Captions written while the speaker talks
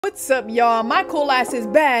What's up, y'all? My cool ass is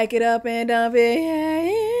back it up and dump it.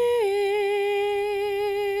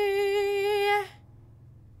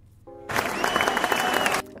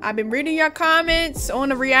 I've been reading your comments on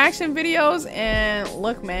the reaction videos, and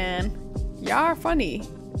look, man, y'all are funny.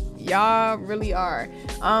 Y'all really are.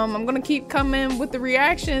 I'm gonna keep coming with the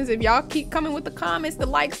reactions. If y'all keep coming with the comments, the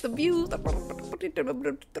likes, the views.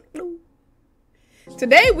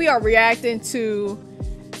 Today we are reacting to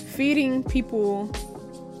feeding people.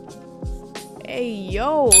 Hey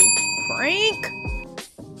yo, prank.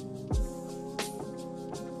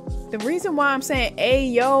 The reason why I'm saying hey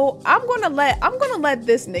yo, I'm gonna let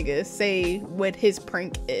this nigga say what his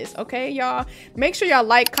prank is. Okay, y'all. Make sure y'all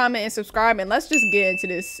like, comment, and subscribe, and let's just get into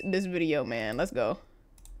this video, man. Let's go.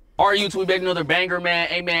 Are you to back another banger, man?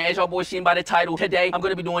 Hey man, as y'all boys seen by the title, today I'm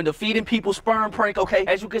gonna be doing the feeding people sperm prank. Okay,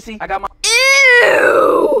 as you can see, I got my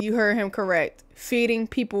Ew! You heard him correct. Feeding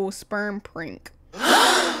people sperm prank.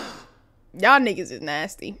 Y'all niggas is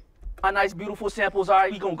nasty. My nice beautiful samples. All right,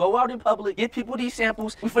 we gonna go out in public, get people these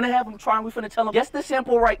samples. We finna have them try, and we finna tell them guess the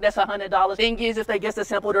sample right. That's $100. Thing is, if they guess the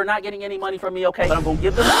sample, they're not getting any money from me. Okay, but I'm gonna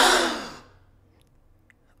give them.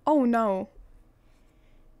 Oh no.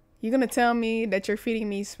 You're gonna tell me that you're feeding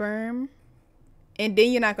me sperm, and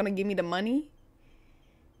then you're not gonna give me the money?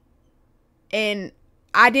 And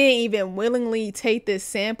I didn't even willingly take this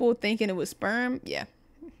sample thinking it was sperm? Yeah.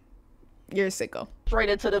 You're a sicko. Straight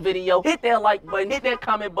into the video. Hit that like button, hit that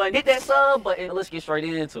comment button, hit that sub button. Let's get straight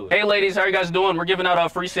into it. Hey ladies, how you guys doing? We're giving out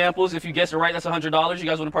free samples. If you guess it right, that's $100. You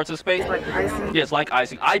guys want to participate? Like icing? Yes, like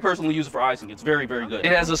icing. I personally use it for icing. It's very, very good.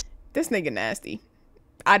 It has a This nigga nasty.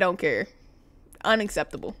 I don't care.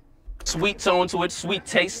 Unacceptable. sweet tone to it, sweet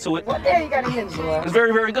taste to it. What the hell you got in here? It's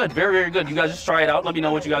very, very good. Very, very good. You guys just try it out. Let me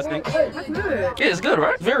know what you guys think. It's good. Yeah, it's good,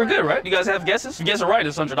 right? Very good, right? You guys have guesses? If you guess it right,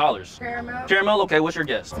 it's $100. Caramel? Caramel, okay, what's your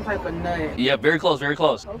guess? Some type of nut. Yeah, very close, very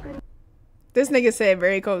close. Okay. This nigga said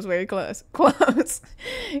very close, very close. Close.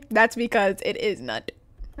 That's because it is nut.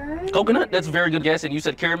 Coconut, that's a very good guess. And you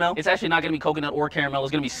said caramel. It's actually not going to be coconut or caramel.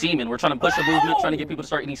 It's going to be semen. We're trying to push the movement, trying to get people to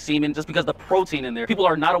start eating semen just because the protein in there. People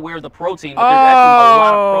are not aware of the protein, but there's actually a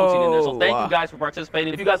lot of protein in there. So thank you guys for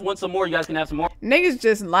participating. If you guys want some more, you guys can have some more. Niggas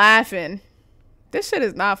just laughing. This shit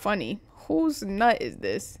is not funny. Whose nut is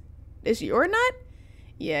this? This your nut?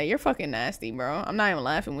 Yeah, you're fucking nasty, bro. I'm not even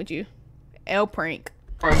laughing with you. L prank.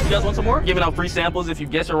 All right, you guys want some more? Giving out free samples. If you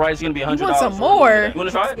guess it right, it's going to be $100. You want some more? You want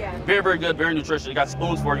to try it? Yeah. Very, very good. Very nutritious. You got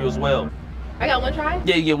spoons for you as well. I got one try?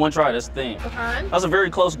 Yeah, you get one try. That's the thing. What kind? That was a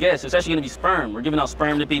very close guess. It's actually going to be sperm. We're giving out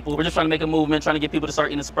sperm to people. We're just trying to make a movement, trying to get people to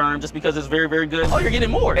start eating sperm just because it's very, very good. Oh, you're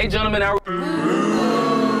getting more. Hey, gentlemen.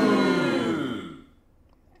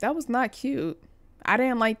 That was not cute. I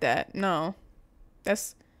didn't like that. No.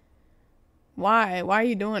 That's... Why? Why are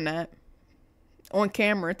you doing that? On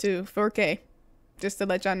camera, too. 4K. Just to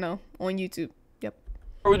let y'all know. On YouTube. Yep.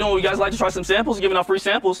 What are we doing? You guys like to try some samples? Giving out free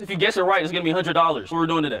samples. If you guess it right, it's going to be $100. What we're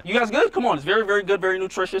doing today. You guys good? Come on. It's very, very good. Very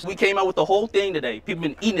nutritious. We came out with the whole thing today. People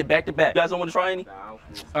been eating it back to back. You guys don't want to try any? No.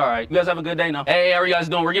 All right. You guys have a good day now. Hey, how are you guys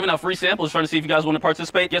doing? We're giving out free samples. Trying to see if you guys want to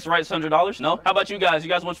participate. Guess it right, it's $100. No? How about you guys? You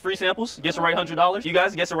guys want free samples? Guess it right, $100. You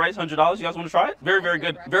guys guess it right, it's $100. You guys want to try it? Very, very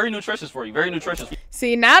good. Very nutritious for you. Very nutritious.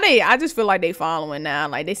 See, now I just feel like they following now.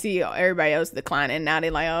 Like, they see everybody else declining. Now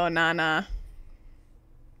they like, oh, nah.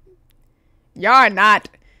 Y'all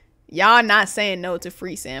not saying no to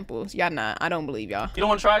free samples. Y'all not. I don't believe y'all. You don't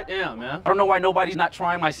want to try it? Yeah, man. I don't know why nobody's not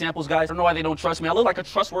trying my samples, guys. I don't know why they don't trust me. I look like a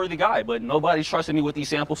trustworthy guy, but nobody's trusting me with these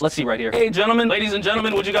samples. Let's see right here. Hey, gentlemen, ladies and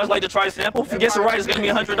gentlemen, would you guys like to try a sample? If you guess it right, it's going to be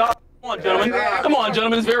 $100. Come on, gentlemen. Come on,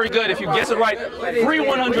 gentlemen. It's very good. If you guess it right, free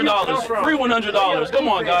 $100. Free $100. Come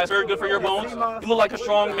on, guys. Very good for your bones. You look like a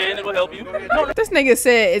strong man. It will help you. No, This nigga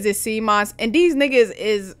said, is it sea moss? And these niggas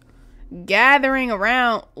is gathering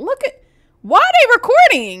around. Look at... Why are they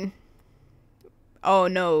recording? Oh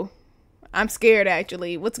no. I'm scared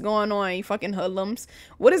actually. What's going on, you fucking hoodlums?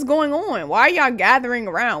 What is going on? Why are y'all gathering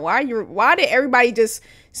around? Why did everybody just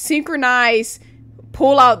synchronize,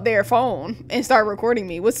 pull out their phone and start recording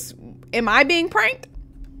me? Am I being pranked?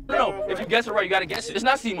 No, if you guess it right, you gotta guess it. It's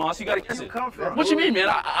not sea moss, you gotta guess it. What you mean, man?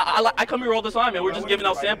 I come here all the time, man. We're just giving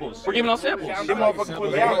out samples. We're giving out samples.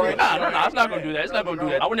 Nah, it's not gonna do that. It's not gonna do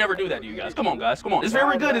that. I would never do that to you guys. Come on, guys. Come on. It's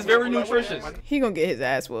very good. It's very nutritious. He gonna get his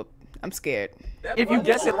ass whooped. I'm scared. If you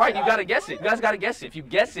guess it right, you gotta guess it. You guys gotta guess it. If you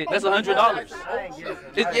guess it, that's $100.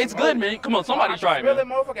 It's good, man. Come on, somebody try it, man.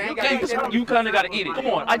 You kinda gotta eat it. Come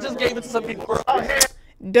on. I just gave it to some people.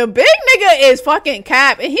 The big nigga is fucking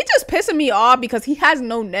cap, and he just pissing me off because he has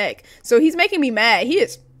no neck. So he's making me mad. He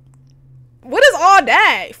is... What is all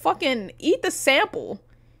that? Fucking eat the sample.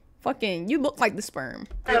 Fucking, you look like the sperm.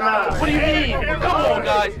 What do you mean? Come on,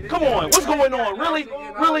 guys. Come on. What's going on? Really?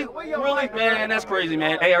 Really? Really? Man, that's crazy,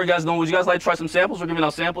 man. Hey, are you guys doing? Would you guys like to try some samples? We're giving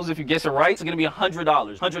out samples. If you guess it right, it's going to be $100.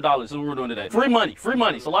 $100 is what we're doing today. Free money. Free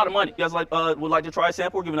money. It's a lot of money. You guys would like to try a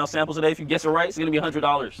sample? We're giving out samples today. If you guess it right, it's going to be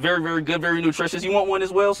 $100. Very, very good. Very nutritious. You want one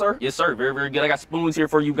as well, sir? Yes, sir. Very, very good. I got spoons here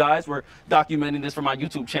for you guys. We're documenting this for my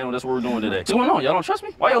YouTube channel. That's what we're doing today. What's going on? Y'all don't trust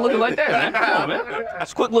me? Why y'all looking like that, man? Come on, man.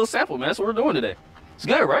 That's a quick little sample, man. That's what we're doing today. It's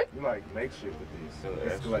good, right? You like make shit with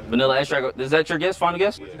these. So like vanilla extract. Is that your guess? Final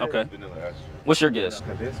guess? Yeah, okay. Vanilla extract. What's your guess?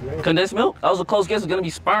 Condensed milk. Condensed milk? That was a close guess. It's gonna be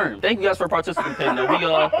sperm. Thank you guys for participating. We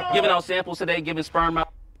giving out samples today, giving sperm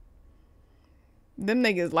out. Them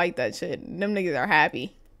niggas like that shit. Them niggas are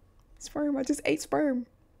happy. Sperm. I just ate sperm.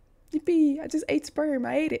 Yippee! I just ate sperm.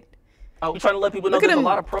 I ate it. We trying to let people know Look at there's a him.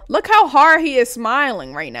 lot of Look how hard he is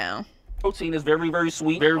smiling right now. protein is very, very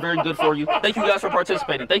sweet. Very, very good for you. Thank you guys for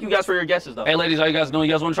participating. Thank you guys for your guesses, though. Hey, ladies, how you guys doing?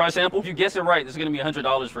 You guys want to try a sample? If you guess it right, it's going to be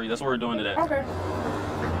 $100 for you. That's what we're doing today. Okay.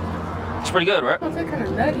 It's pretty good, right? It's kind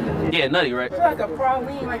of nutty. Yeah, nutty, right? It's like a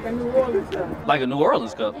praline, like a New Orleans stuff. Like a New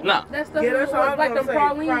Orleans cup. Nah. That stuff Yeah, that's what I was like the gonna say,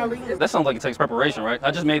 praline. That sounds like it takes preparation, right?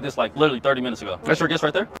 I just made this like literally 30 minutes ago. That's your guess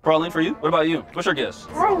right there? Praline for you? What about you? What's your guess?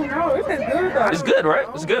 Oh no, it's good though. It's good, right?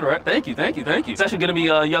 It's good, right? Thank you, thank you, thank you. It's actually gonna be, you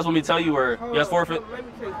guys want me to tell you or you guys forfeit? Let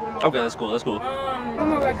me take Okay, that's cool, that's cool.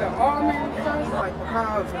 like the almond stuff, like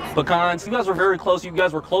pecans. Pecans, you guys were very close. You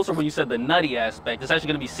guys were closer when you said the nutty aspect. It's actually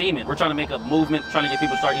gonna be semen. We're trying to make a movement, trying to get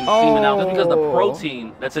people to start eating semen out. That's because the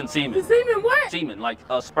protein that's in semen. The semen what? Semen, like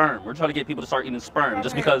sperm. We're trying to get people to start eating sperm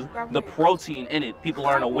just because the protein in it, people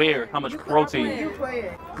aren't aware how much protein. You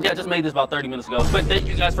playing. Yeah, I just made this about 30 minutes ago. But thank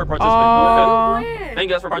you guys for participating. Okay? Playing. Thank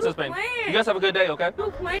you guys for participating. You guys have a good day, okay?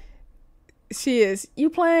 You playing. She is. You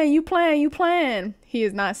playing, you playing, you playing. He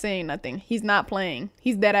is not saying nothing. He's not playing.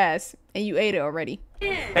 He's dead ass. And you ate it already.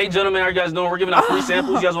 Hey, gentlemen, how you guys doing? We're giving out free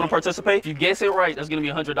samples. You guys want to participate? If you guess it right, that's going to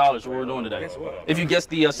be $100. What we're doing today. If you guess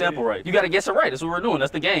the sample right. You got to guess it right. That's what we're doing.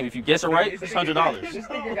 That's the game. If you guess it right, it's $100. This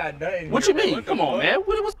nigga got nothing. What you mean? Come on, man.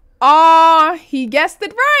 What's Aw, he guessed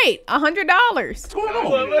it right. $100. going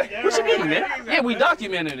on? What you mean, man? Yeah, we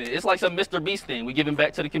documented it. It's like some Mr. Beast thing. We giving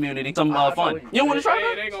back to the community some fun. You don't want to try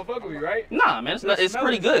They that? ain't gonna fuck with me, right? Nah, man. It's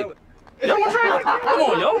pretty good. Y'all want to try it? Come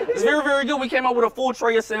on, yo. It's very, very good. We came out with a full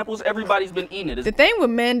tray of samples. Everybody's been eating it. The thing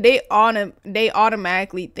with men, they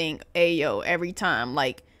automatically think Ayo every time.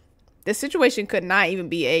 Like, the situation could not even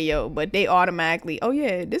be Ayo, but they automatically, oh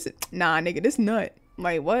yeah, this is, nah, nigga, this nut.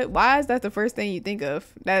 Like, what? Why is that the first thing you think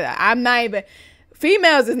of? That I'm not even,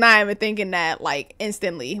 females is not even thinking that, like,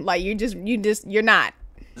 instantly. Like, you're not.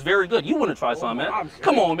 It's very good. You want to try some, man?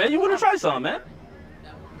 Come on, man. You want to try some, man?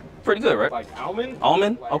 Pretty good, right? Like almond?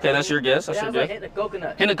 Almond? Okay, that's your guess. That's your guess. Hit the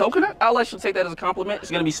coconut. Hint of coconut? I'll actually take that as a compliment.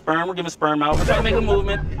 It's gonna be sperm. We're giving sperm out. We're trying to make a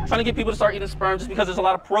movement, trying to get people to start eating sperm just because there's a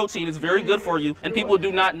lot of protein. It's very good for you, and people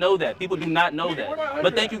do not know that. People do not know that.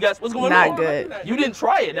 But thank you guys. What's going on? Not good. You didn't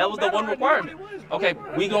try it. That was the one requirement. Okay,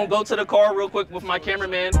 we gonna go to the car real quick with my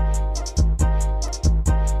cameraman.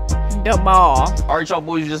 The mall. All right, y'all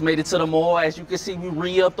boys, you just made it to the mall. As you can see, we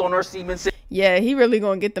re-upped on our semen Yeah, he really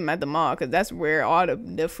gonna get them at the mall because that's where all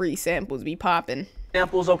the free samples be popping.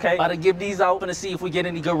 samples, okay? About to give these out and see if we get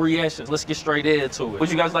any good reactions. Let's get straight into it. Would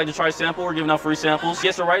you guys like to try a sample? We're giving out free samples.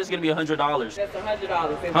 Guess it right, it's gonna be $100. That's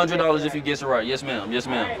 $100. $100 if you guess it right. Yes, ma'am. Yes,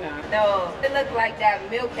 ma'am. No, it look like that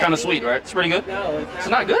milk. Kind of sweet, right? It's pretty good. No, It's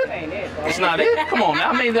not good? Ain't it, bro. It's not it? Come on, man.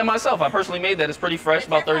 I made that myself. I personally made that. It's pretty fresh,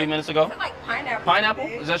 about 30 minutes ago. It's like pineapple. Pineapple?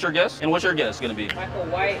 Is that your guess? And what's your guess gonna be? Like a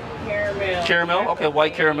white caramel. Caramel? Okay,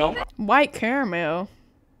 white caramel. White caramel.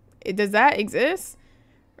 Does that exist?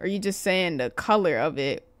 Or are you just saying the color of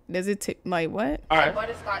it? Does it like what? All right.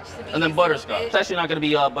 Butterscotch to me. And then butterscotch. It's actually not going to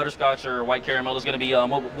be butterscotch or white caramel. It's going to be,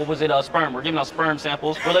 what was it, sperm. We're giving out sperm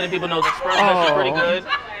samples. We're letting people know that sperm is actually pretty good.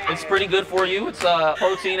 It's pretty good for you. It's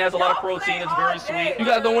protein, has a lot of protein. It's very sweet. You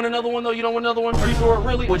guys don't want another one, though? You don't want another one? Are you sure?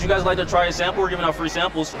 Really? Would you guys like to try a sample? We're giving out free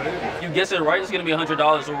samples. If you guess it right, it's going to be $100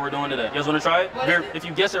 what we're doing today. You guys want to try it? If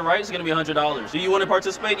you guess it right, it's going to be $100. Do you want to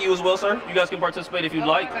participate? You as well, sir? You guys can participate if you'd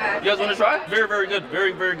like. You guys want to try? Very, very good.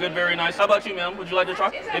 Very, very good. Very nice. How about you, ma'am? Would you like to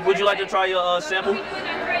try? Would you like to try a sample?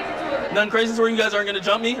 Nothing crazy where you guys aren't gonna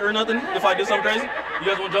jump me or nothing if I do something crazy? You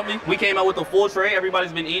guys wanna jump me? We came out with a full tray.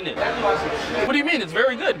 Everybody's been eating it. What do you mean? It's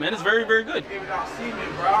very good, man. It's very, very good.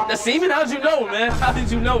 The semen? How'd you know, man? How did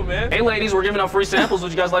you know, man? Hey, ladies, we're giving out free samples.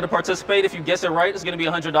 Would you guys like to participate? If you guess it right, it's gonna be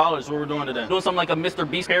 $100. What we're doing today? Doing something like a Mr.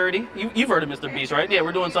 Beast parody. You've heard of Mr. Beast, right? Yeah,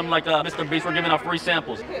 we're doing something like Mr. Beast. We're giving out free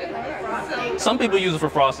samples. Some people use it for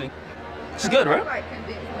frosting. It's good, right?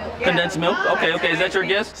 Condensed milk? Okay, okay. Is that your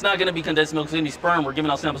guess? It's not going to be condensed milk. It's going to be sperm. We're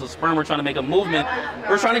giving out samples of sperm. We're trying to make a movement.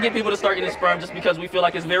 We're trying to get people to start eating sperm just because we feel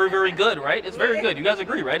like it's very, very good, right? It's very good. You guys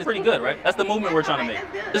agree, right? It's pretty good, right? That's the movement we're trying to make.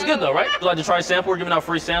 It's good, though, right? Would you like to try a sample? We're giving out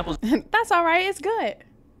free samples. That's all right. It's good.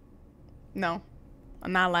 No,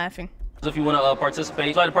 I'm not laughing. If you want to participate, would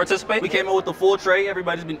you like to participate? We came out with the full tray.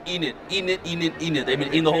 Everybody's been eating it, eating it, eating it, eating it. They've been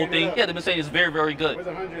eating the whole thing. Yeah, they've been saying it's very, very good. Where's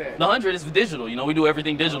the 100 at? The 100 is digital. You know, we do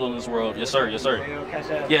everything digital in this world. Yes, sir. Yes, sir.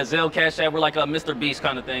 Yeah, Zelle, Cash App. We're like a Mr. Beast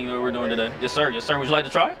kind of thing that we're doing today. Yes, sir. Yes, sir. Would you like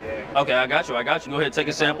to try? Yeah. Okay, I got you. I got you. Go ahead, take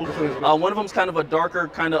a sample. One of them's kind of a darker,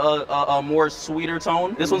 kind of a more sweeter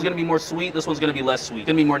tone. This one's gonna be more sweet. This one's gonna be less sweet. It's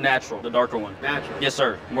gonna be more natural. The darker one. Natural. Yes,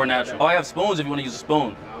 sir. More natural. Oh, I have spoons if you want to use a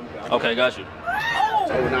spoon. Okay, got you.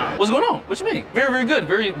 Oh, nah. What's going on? What you mean? Very, very good.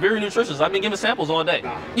 Very, very nutritious. I've been giving samples all day.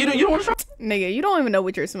 You don't want to try? Nigga, you don't even know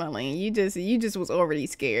what you're smelling. You just was already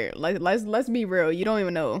scared. Like, let's be real. You don't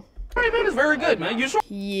even know. All right, man. It's very good, man. You sure?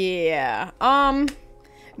 Yeah.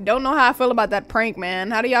 Don't know how I feel about that prank,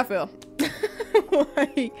 man. How do y'all feel?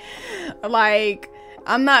 like,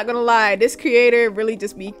 I'm not gonna lie. This creator really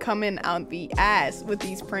just be coming out the ass with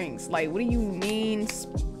these pranks. Like, what do you mean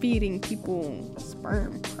feeding people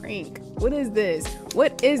sperm prank? What is this?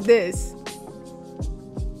 What is this?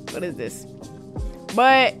 What is this?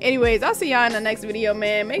 But anyways, I'll see y'all in the next video,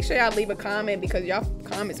 man. Make sure y'all leave a comment because y'all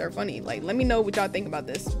comments are funny. Like, let me know what y'all think about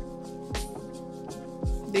this.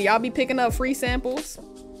 Do y'all be picking up free samples?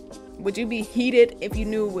 Would you be heated if you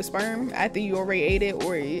knew it was sperm after you already ate it?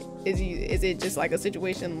 Or is it just like a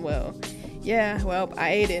situation, well, yeah, well, I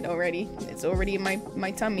ate it already. It's already in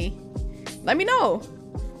my tummy. Let me know.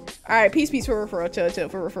 All right, peace, for referral, chill,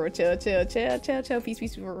 for referral, chill,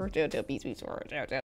 peace, for referral, chill, peace, for referral, chill.